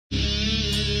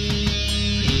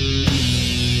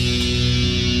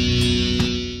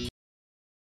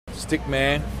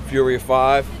Stickman, Fury of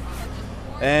 5.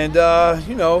 And,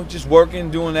 you know, just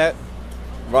working, doing that,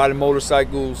 riding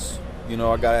motorcycles. You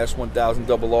know, I got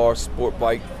S1000 RR sport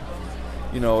bike.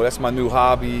 You know, that's my new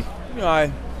hobby. You know,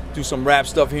 I do some rap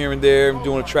stuff here and there. I'm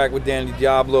doing a track with Danny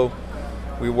Diablo.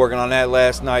 We were working on that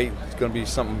last night. It's going to be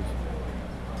something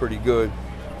pretty good,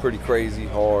 pretty crazy,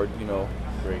 hard, you know.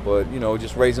 Great. But, you know,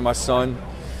 just raising my son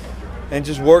and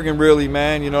just working really,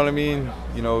 man, you know what I mean?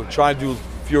 You know, trying to do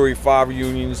Fury 5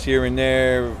 reunions here and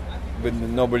there, but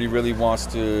nobody really wants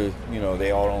to, you know,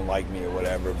 they all don't like me or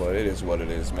whatever, but it is what it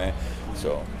is, man.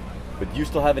 So. But do you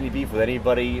still have any beef with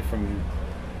anybody from,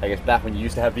 I guess, back when you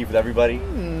used to have beef with everybody?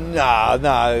 Nah.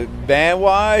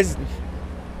 Band-wise,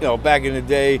 you know, back in the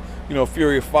day, you know,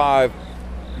 Fury of 5,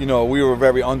 you know, we were a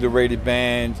very underrated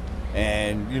band,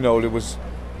 and, you know, there was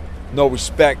no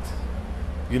respect,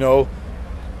 you know,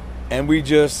 and we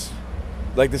just,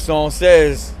 like the song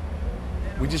says,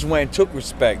 we just went and took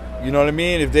respect, you know what I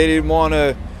mean? If they didn't want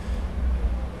to,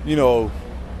 you know,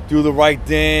 do the right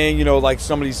thing, you know, like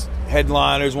some of these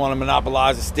headliners want to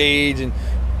monopolize the stage and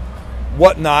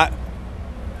whatnot,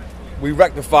 we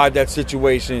rectified that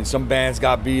situation. Some bands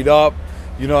got beat up,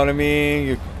 you know what I mean?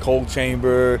 Your Cold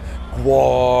Chamber,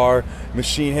 Guar,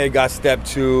 Machine Head got stepped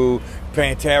to,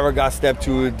 Pantera got stepped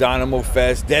to at Dynamo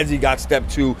Fest, Desi got stepped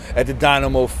to at the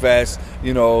Dynamo Fest,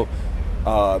 you know.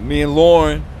 Me and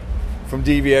Lauren from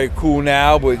DVA cool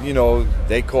now, but, you know,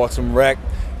 they caught some wreck,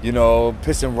 you know,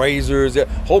 Piston Razors, a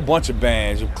whole bunch of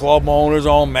bands, club owners,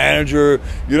 own manager,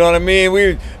 you know what I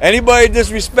mean? Anybody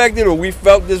disrespected or we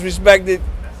felt disrespected,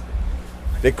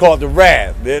 they caught the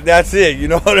wrath. That's it, you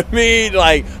know what I mean?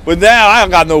 Like, but now I don't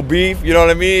got no beef, you know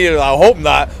what I mean? I hope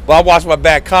not, but I watch my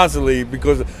back constantly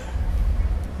because,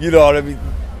 you know what I mean?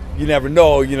 You never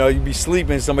know, you know, you be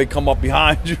sleeping, somebody come up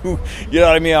behind you, you know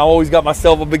what I mean? I always got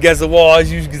myself up against the wall,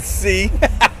 as you can see.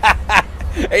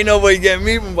 Ain't nobody getting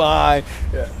me from behind.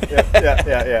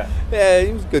 Yeah. Yeah,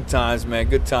 it was good times, man.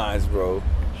 Good times, bro.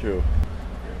 True.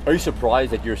 Are you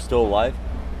surprised that you're still alive?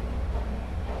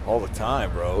 All the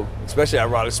time, bro. Especially I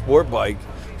ride a sport bike.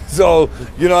 So,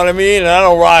 you know what I mean? And I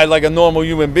don't ride like a normal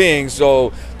human being.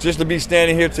 So, just to be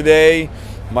standing here today,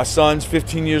 my son's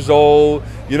 15 years old.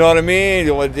 You know what I mean?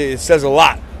 It says a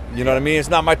lot. You know what I mean? It's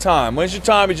not my time. When it's your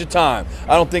time, it's your time.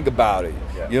 I don't think about it.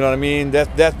 Yeah. You know what I mean?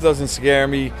 That doesn't scare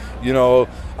me. You know,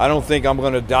 I don't think I'm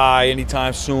going to die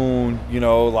anytime soon. You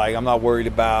know, like, I'm not worried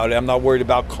about it. I'm not worried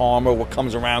about karma. What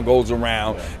comes around goes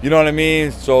around. Yeah. You know what I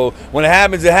mean? So when it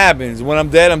happens, it happens. When I'm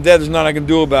dead, I'm dead. There's nothing I can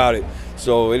do about it.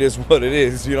 So it is what it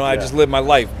is. You know, I just live my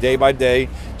life day by day,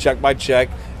 check by check,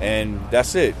 and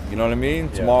that's it. You know what I mean?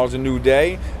 Yeah. Tomorrow's a new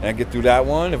day, and I get through that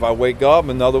one. If I wake up,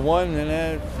 another one, and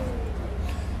then.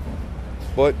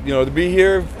 But, you know, to be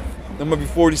here, I'm going to be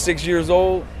 46 years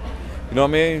old. You know what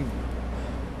I mean?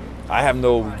 I have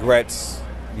no regrets.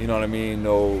 You know what I mean?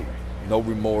 No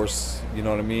remorse. You know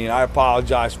what I mean? I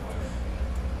apologize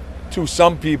to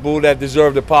some people that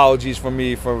deserved apologies from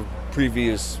me for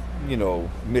previous, you know,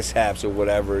 mishaps or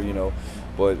whatever, you know.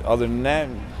 But other than that,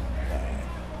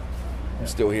 I'm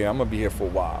still here. I'm going to be here for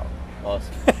a while.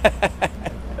 Awesome.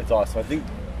 That's awesome. I think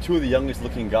two of the youngest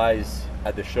looking guys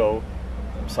at the show,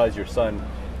 besides your son,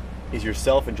 is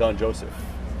yourself and John Joseph.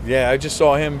 Yeah, I just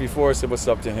saw him before. I said what's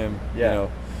up to him. Yeah. You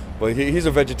know, but he's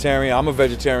a vegetarian. I'm a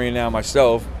vegetarian now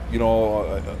myself. You know,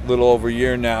 a little over a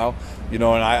year now. You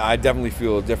know, and I definitely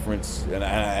feel a difference, and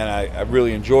I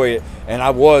really enjoy it. And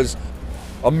I was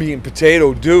a meat and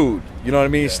potato dude. You know what I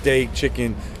mean? Yeah. Steak,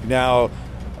 chicken. Now,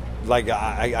 like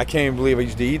I can't even believe I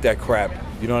used to eat that crap.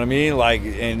 You know what I mean? Like,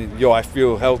 and yo, I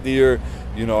feel healthier.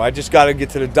 You know, I just got to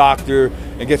get to the doctor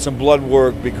and get some blood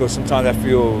work because sometimes I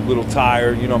feel a little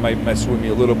tired. You know, it might mess with me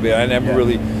a little bit. I never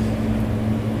really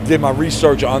did my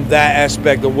research on that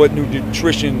aspect of what new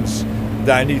nutritions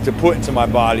that I need to put into my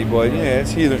body. But yeah,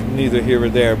 it's neither here or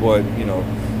there. But you know,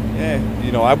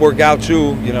 I work out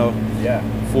too. You know,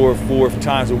 four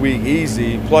times a week,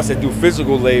 easy. Plus, I do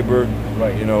physical labor.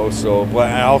 Right. You know, so but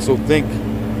I also think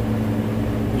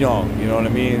young. You know what I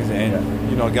mean? And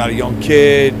you know, I got a young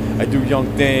kid. I do young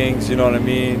things. You know what I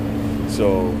mean?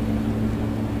 So,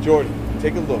 Jordy,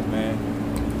 take a look, man.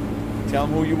 Tell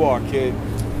him who you are, kid.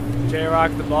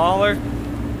 J-Rock the Baller.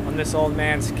 I'm this old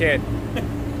man's kid.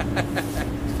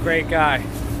 Great guy.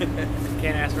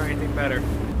 Can't ask for anything better.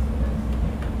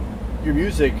 Your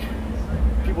music,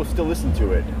 people still listen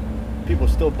to it. People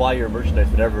still buy your merchandise,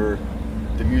 whatever.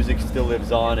 The music still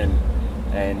lives on, and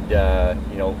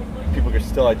you know, people can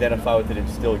still identify with it and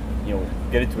still, you know,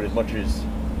 get into it as much as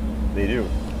they do.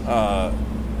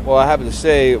 Well, I have to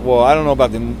say, well, I don't know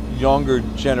about the younger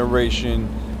generation,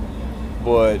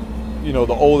 but you know,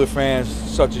 the older fans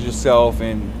such as yourself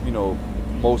and, you know,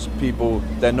 most people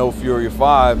that know Fury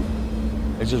 5,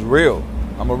 it's just real.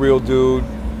 I'm a real dude.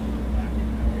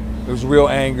 It was real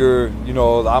anger. You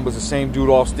know, I was the same dude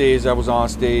off stage that was on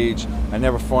stage. I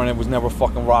never fronted, was never a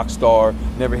fucking rock star,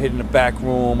 never hid in the back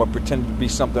room or pretended to be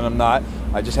something I'm not.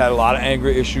 I just had a lot of anger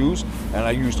issues, and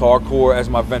I used hardcore as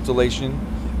my ventilation,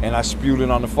 and I spewed it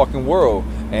on the fucking world.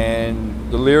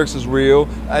 And the lyrics is real.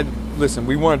 Listen,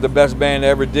 we weren't the best band that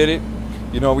ever did it.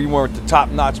 You know, we weren't the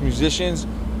top-notch musicians,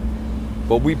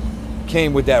 but we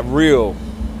came with that real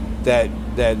that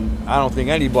I don't think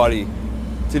anybody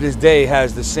to this day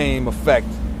has the same effect.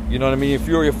 You know what I mean?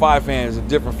 Fury 5 fan is a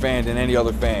different fan than any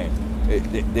other fan.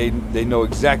 They know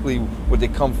exactly what they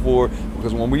come for,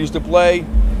 because when we used to play,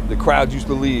 the crowds used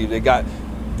to leave.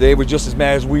 They were just as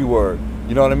mad as we were.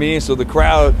 You know what I mean? So the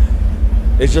crowd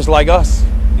is just like us.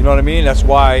 You know what I mean? That's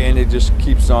why, and it just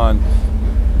keeps on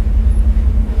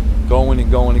going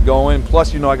and going and going.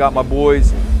 Plus, you know, I got my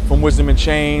boys from Wisdom and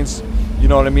Chains, you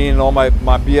know what I mean, and all my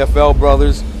BFL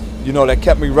brothers, you know, that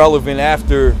kept me relevant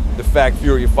after the fact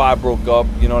Fury 5 broke up,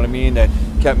 you know what I mean, that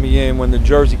kept me in when the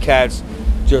Jersey Cats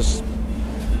just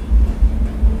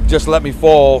let me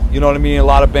fall, you know what I mean. A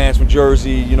lot of bands from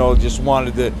Jersey, you know, just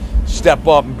wanted to step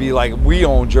up and be like, we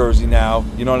own Jersey now,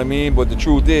 you know what I mean. But the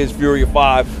truth is, Fury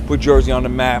 5 put Jersey on the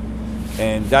map,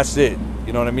 and that's it,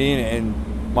 you know what I mean.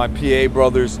 And my PA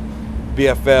brothers,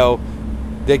 BFL,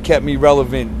 they kept me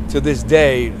relevant to this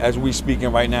day as we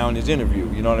speaking right now in this interview,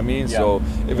 you know what I mean. Yeah. So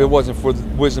if it wasn't for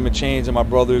Wisdom and Chains and my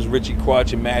brothers Richie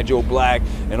Crutch and Mad Joe Black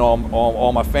and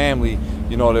all my family,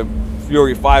 you know, the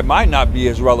Fury 5 might not be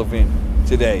as relevant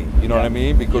today, you know what I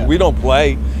mean, because we don't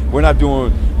play, we're not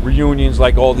doing reunions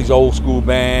like all these old school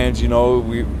bands, you know,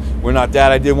 we're not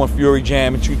that. I did one Fury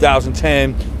Jam in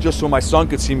 2010 just so my son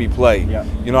could see me play.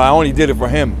 You know, I only did it for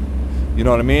him, you know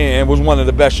what I mean, and it was one of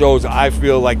the best shows I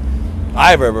feel like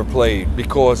I've ever played,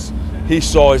 because he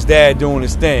saw his dad doing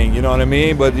his thing, you know what I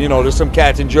mean. But you know, there's some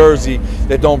cats in Jersey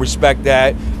that don't respect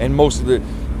that, and most of the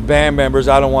band members,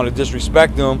 I don't want to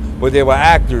disrespect them, but they were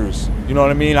actors, you know what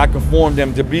I mean. I conformed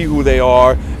them to be who they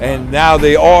are, and now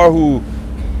they are who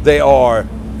they are.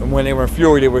 And when they were in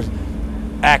Fury, they were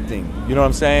acting, you know what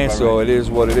I'm saying. Right. So it is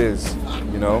what it is,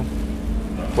 you know.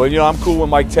 But you know, I'm cool with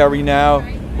Mike Terry now,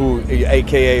 who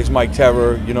AKA is Mike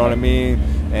Terror, you know what I mean.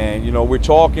 And you know, we're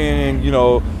talking, and you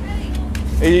know,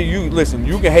 you listen,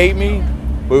 you can hate me,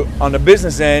 but on the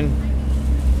business end,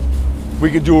 we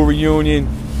could do a reunion,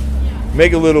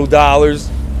 make a little dollars,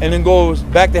 and then go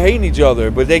back to hating each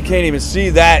other. But they can't even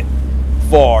see that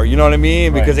far, you know what I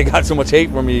mean? Because they got so much hate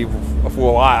from me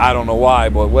for a while. I don't know why,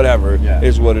 but whatever,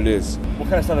 is what it is. What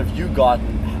kind of stuff have you gotten,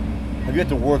 have you had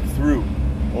to work through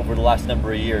over the last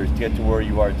number of years to get to where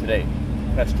you are today?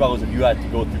 What kind of struggles have you had to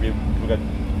go through? People got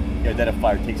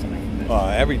identify or take something from this?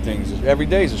 Every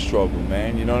day's a struggle,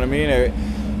 man. You know what I mean?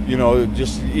 You know,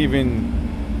 just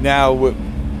even now with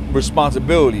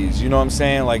responsibilities, you know what I'm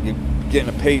saying? Like getting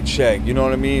a paycheck, you know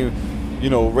what I mean? You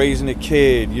know, raising a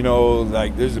kid, you know,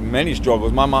 like there's many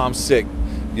struggles. My mom's sick,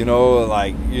 you know,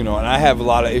 like, you know, and I have a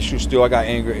lot of issues still. I got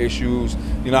anger issues,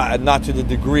 you know, not to the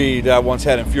degree that I once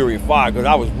had in Fury 5, because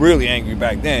I was really angry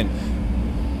back then.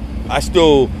 I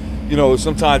still, you know,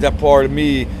 sometimes that part of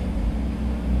me,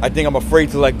 I think I'm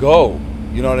afraid to let go,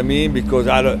 you know what I mean? Because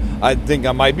I think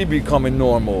I might be becoming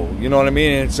normal, you know what I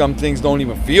mean? And some things don't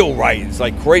even feel right. It's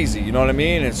like crazy, you know what I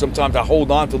mean? And sometimes I hold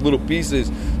on to little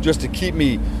pieces just to keep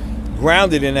me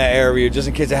grounded in that area, just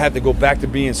in case I have to go back to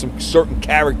being some certain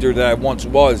character that I once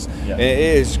was. And it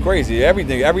is crazy. Every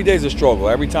day's a struggle.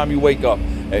 Every time you wake up,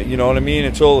 you know what I mean?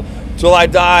 Until I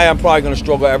die, I'm probably going to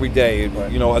struggle every day.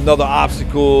 You know, another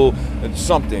obstacle,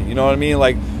 something, you know what I mean?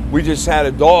 Like, we just had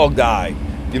a dog die.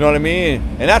 You know what I mean?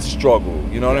 And that's a struggle,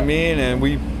 you know what I mean? And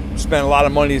we spent a lot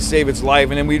of money to save its life,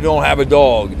 and then we don't have a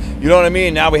dog. You know what I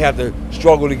mean? Now we have to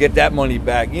struggle to get that money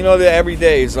back. You know, that every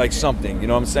day is like something, you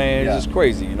know what I'm saying? It's just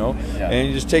crazy, you know? And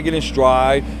you just take it in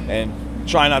stride and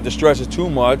try not to stress it too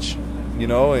much, you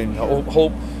know, and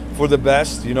hope for the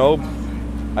best, you know?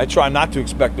 I try not to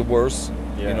expect the worst,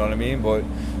 you know what I mean? But,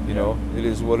 you know, it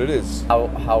is what it is.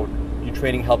 How your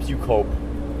training helps you cope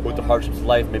with the hardships of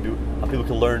life, maybe how people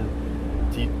can learn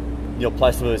to, you know,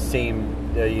 apply some of the same,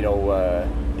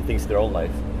 things to their own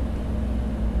life.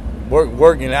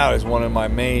 Working out is one of my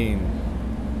main,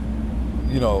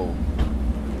 you know,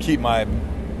 keep my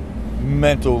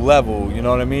mental level, you know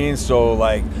what I mean? So,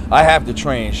 like, I have to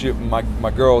train.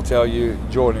 My girl will tell you,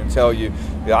 Jordan will tell you,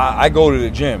 I go to the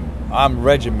gym. I'm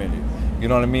regimented, you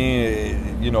know what I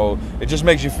mean? You know, it just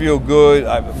makes you feel good.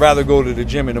 I'd rather go to the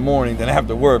gym in the morning than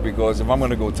after work, because if I'm going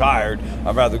to go tired,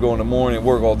 I'd rather go in the morning,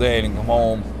 work all day, and come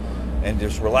home and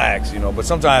just relax, you know. But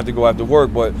sometimes I have to go after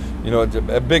work, but, you know, it's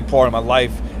a big part of my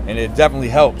life, and it definitely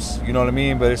helps, you know what I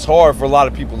mean? But it's hard for a lot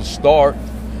of people to start,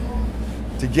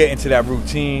 to get into that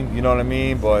routine, you know what I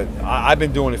mean? But I've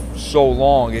been doing it for so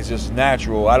long, it's just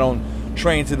natural. I don't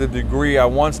train to the degree I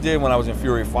once did. When I was in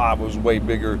Fury 5, it was way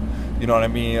bigger, you know what I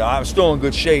mean? I'm still in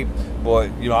good shape,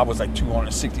 but, you know, I was like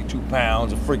 262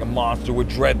 pounds, a freaking monster with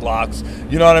dreadlocks,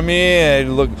 you know what I mean?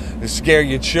 And look, to scare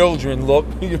your children look,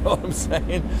 you know what I'm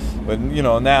saying? But, you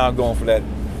know, now I'm going for that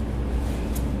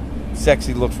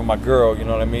sexy look for my girl, you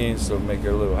know what I mean? So make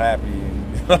her a little happy.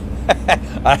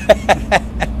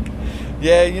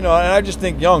 Yeah, you know, and I just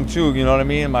think young too, you know what I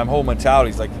mean? My whole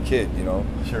mentality is like a kid, you know?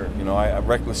 Sure. You know, I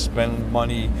reckless spend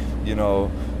money, you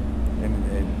know,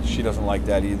 and she doesn't like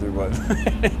that either, but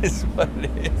it is what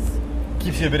it is.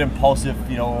 Keeps you a bit impulsive,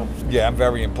 you know? Yeah, I'm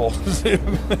very impulsive.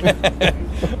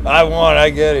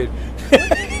 I get it.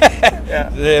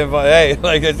 Yeah. Hey,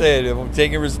 like I said, if I'm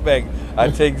taking respect, I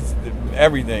take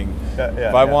everything.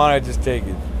 If I want, I just take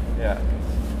it. Yeah.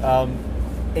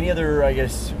 Any other, I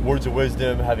guess, words of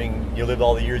wisdom, having lived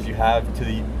all the years you have, to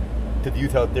the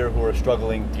youth out there who are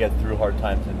struggling to get through hard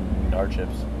times and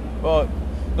hardships? Well,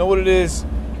 you know what it is?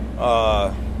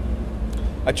 I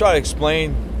try to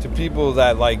explain to people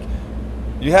that, like,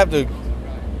 you have to,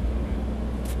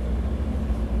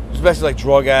 especially like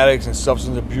drug addicts and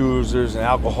substance abusers and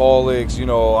alcoholics, you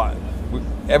know,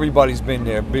 everybody's been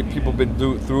there. People been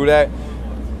through that.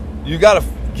 You got to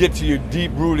get to your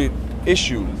deep-rooted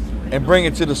issue and bring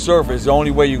it to the surface. The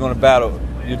only way you're going to battle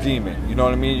your demon. You know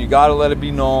what I mean? You got to let it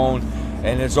be known,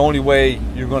 and it's the only way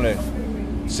you're going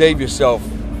to save yourself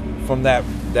from that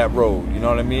road. You know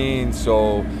what I mean?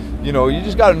 So, you know, you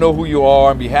just got to know who you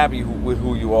are and be happy with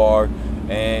who you are,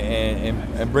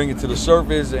 and bring it to the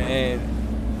surface, and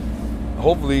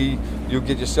hopefully you'll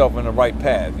get yourself in the right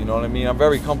path. You know what I mean? I'm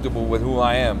very comfortable with who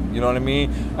I am. You know what I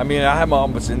mean? I have my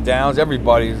ups and downs.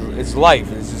 Everybody, it's life.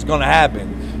 It's just going to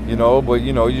happen. You know, but,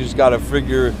 you know, you just got to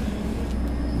figure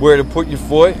where to put your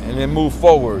foot and then move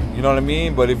forward. You know what I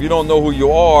mean? But if you don't know who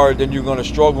you are, then you're going to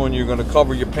struggle, and you're going to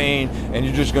cover your pain, and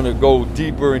you're just going to go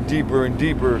deeper and deeper and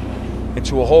deeper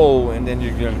into a hole, and then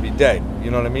you're going to be dead.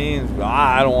 You know what I mean?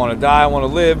 I don't want to die. I want to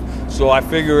live. So I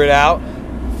figure it out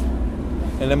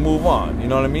and then move on. You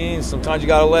know what I mean? Sometimes you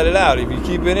got to let it out. If you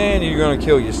keep it in, you're going to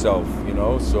kill yourself, you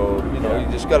know? So, you know, you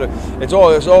just got to, it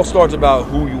all starts about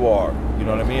who you are. You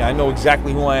know what I mean? I know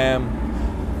exactly who I am,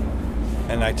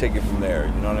 and I take it from there.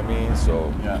 You know what I mean?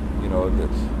 So, you know,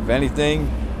 if anything,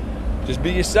 just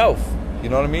be yourself. You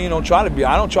know what I mean? I don't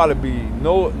try to be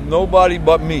nobody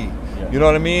but me. You know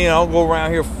what I mean? I don't go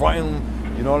around here fighting,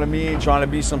 you know what I mean? Trying to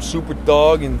be some super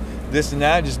thug and this and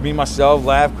that. Just be myself,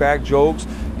 laugh, crack jokes,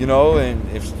 you know, and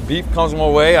if beef comes my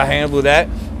way, I handle that.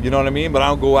 You know what I mean? But I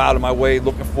don't go out of my way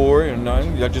looking for it or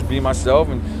nothing. I just be myself,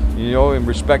 and, you know, and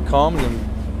respect comes, and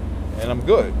I'm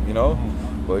good, you know.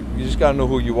 But you just gotta know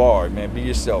who you are, man. Be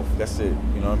yourself. That's it.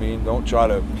 You know what I mean? Don't try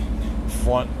to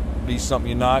front, be something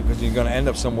you're not, because you're gonna end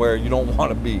up somewhere you don't want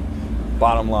to be.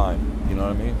 Bottom line, you know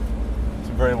what I mean?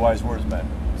 Some very wise words, man.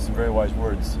 Some very wise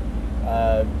words.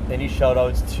 Any shout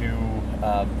outs to,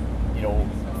 you know,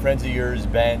 friends of yours,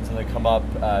 bands that come up,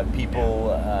 people,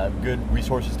 good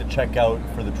resources to check out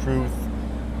for the truth,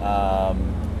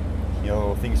 you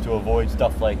know, things to avoid,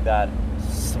 stuff like that?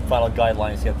 Some final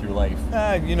guidelines to get through life.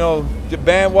 You know, the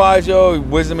band-wise, yo,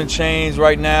 Wisdom in Chains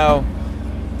right now,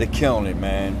 they're killing it,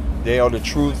 man. They are the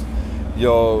truth.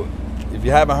 Yo, if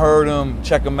you haven't heard them,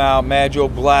 check them out. Mad Joe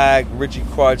Black, Richie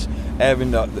Crutch,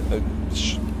 Evan,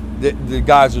 the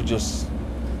guys are just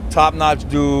top-notch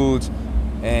dudes,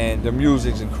 and their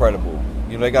music's incredible.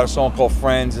 You know, they got a song called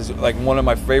Friends. It's like one of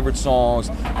my favorite songs.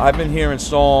 I've been hearing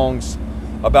songs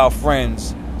about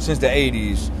friends since the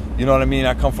 80s. You know what I mean?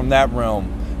 I come from that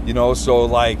realm, you know, so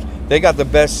like they got the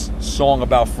best song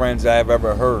about friends I've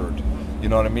ever heard. You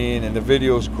know what I mean? And the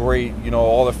video's great. You know,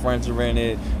 all the friends are in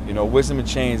it. You know, Wisdom in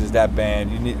Chains is that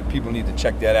band. People need to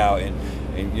check that out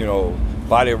and you know,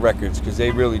 buy their records, because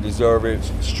they really deserve it.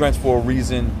 Strength for a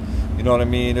reason. You know what I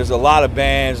mean? There's a lot of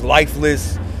bands,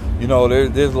 Lifeless. You know,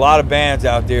 there's a lot of bands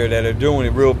out there that are doing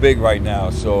it real big right now.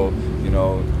 So, you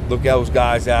know, look those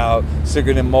guys out.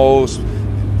 Sicker Than Most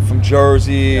from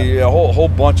Jersey, a whole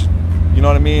bunch. You know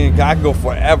what I mean? I can go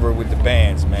forever with the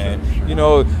bands, man. Sure. You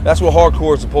know, that's what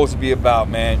hardcore is supposed to be about,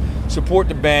 man. Support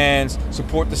the bands,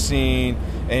 support the scene,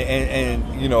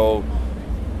 and you know,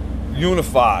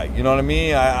 unify. You know what I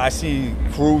mean? I see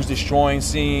crews destroying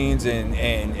scenes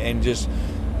and just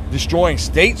destroying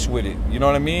states with it. You know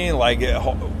what I mean? Like,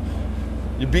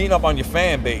 you're beating up on your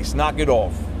fan base. Knock it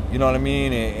off. You know what I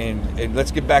mean? And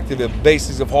let's get back to the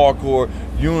basics of hardcore: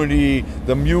 unity,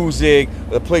 the music,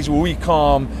 the place where we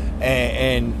come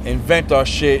and invent our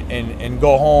shit and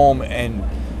go home and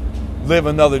live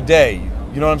another day.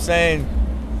 You know what I'm saying?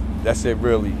 That's it,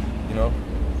 really. You know.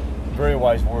 Very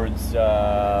wise words.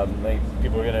 Like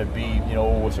people are gonna be,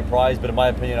 surprised, but in my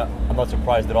opinion, I'm not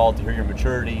surprised at all to hear your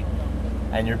maturity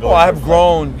and your. Well, I have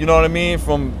grown. You know what I mean?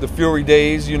 From the Fury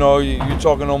days. You know, you're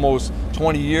talking almost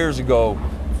 20 years ago.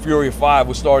 Fury 5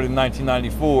 was started in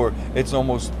 1994. It's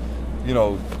almost,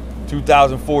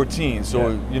 2014.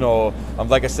 So,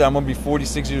 like I said, I'm gonna be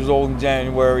 46 years old in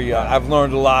January. I've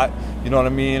learned a lot. You know what I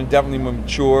mean? Definitely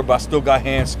mature, but I still got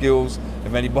hand skills.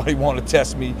 If anybody want to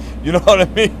test me, you know what I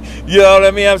mean? You know what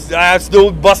I mean? I'm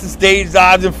still busting stage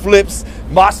dives and flips,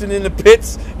 moshing in the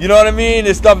pits. You know what I mean?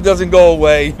 This stuff doesn't go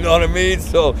away. You know what I mean?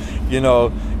 So, you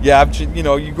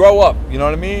grow up. You know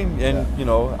what I mean? And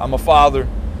I'm a father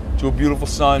to a beautiful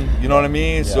son. You know what I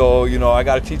mean? Yeah. So, I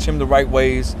got to teach him the right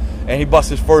ways. And he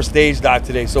busted his first stage dive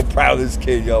today. So proud of this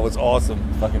kid, yo. It's awesome.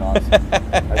 Fucking awesome.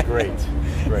 That's great.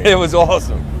 Great. It was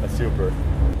awesome. That's super.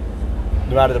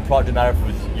 No matter the project, no matter if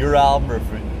it was your album or if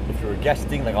you were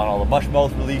guesting, like on all the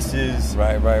Mushmouth releases.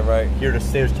 Right. Here to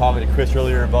stay, was talking to Chris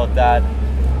earlier about that.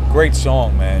 Great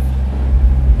song, man.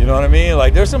 You know what I mean?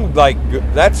 Like, there's some,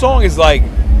 that song is like,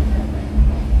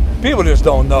 people just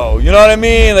don't know. You know what I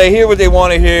mean? They hear what they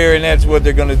want to hear, and that's what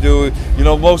they're going to do.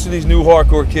 Most of these new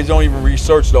hardcore kids don't even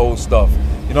research the old stuff.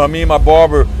 You know what I mean? My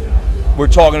barber, we're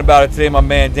talking about it today, my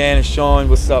man Dan and Sean.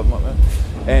 What's up, my man?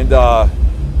 And,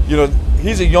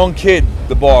 he's a young kid,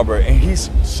 the barber, and he's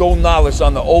so knowledgeable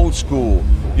on the old school.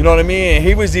 You know what I mean? And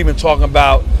he was even talking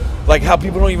about, like, how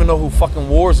people don't even know who fucking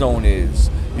Warzone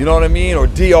is. You know what I mean? Or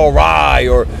DRI,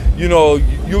 or,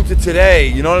 Youth of Today.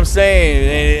 You know what I'm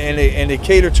saying? And they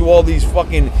cater to all these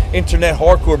fucking internet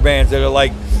hardcore bands that are,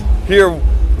 like, here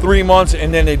 3 months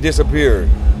and then they disappear.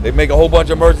 They make a whole bunch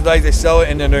of merchandise, they sell it,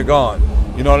 and then they're gone.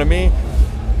 You know what I mean?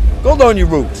 Go learn your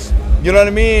roots. You know what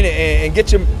I mean? And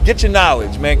get your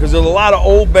knowledge, man, because there's a lot of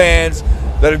old bands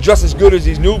that are just as good as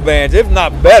these new bands, if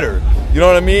not better. You know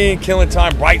what I mean? Killing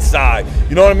Time, Bright Side.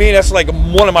 You know what I mean? That's like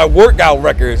one of my workout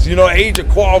records. Age of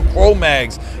Qual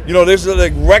Chromags. There's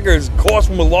like records, Cost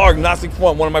from Malarg, Gnostic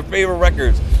Front, one of my favorite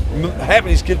records. Half of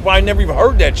these kids probably never even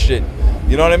heard that shit.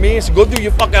 You know what I mean? So go do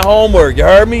your fucking homework. You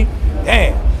heard me?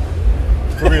 Damn.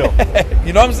 For real.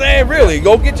 You know what I'm saying? Really,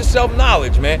 go get yourself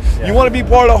knowledge, man. Yeah. You want to be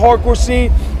part of the hardcore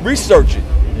scene? Research it.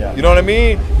 Yeah. You know what I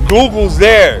mean? Google's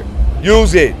there.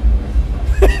 Use it.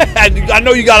 I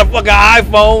know you got a fucking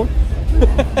iPhone.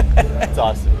 That's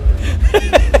awesome.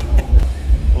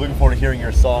 I'm looking forward to hearing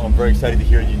your song. I'm very excited to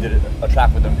hear you did a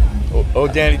track with him. Oh,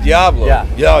 Danny Diablo.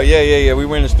 Yeah. We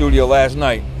were in the studio last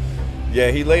night.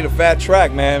 Yeah, he laid a fat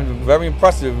track, man. Very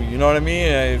impressive. You know what I mean?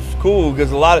 And it's cool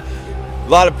because a lot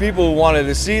of people wanted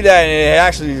to see that, and it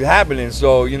actually is happening.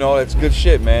 So, it's good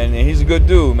shit, man. And he's a good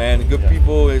dude, man. Good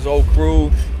people, his whole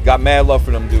crew. Got mad love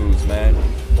for them dudes, man.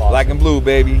 Awesome. Black and blue,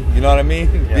 baby. You know what I mean?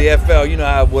 Yeah. DFL, you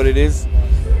know what it is.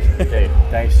 Okay,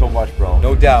 thanks so much, bro.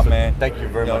 No doubt, man. Thank you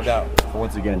very much. No doubt.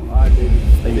 Once again. All right, baby.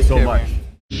 Thank you so much. Man.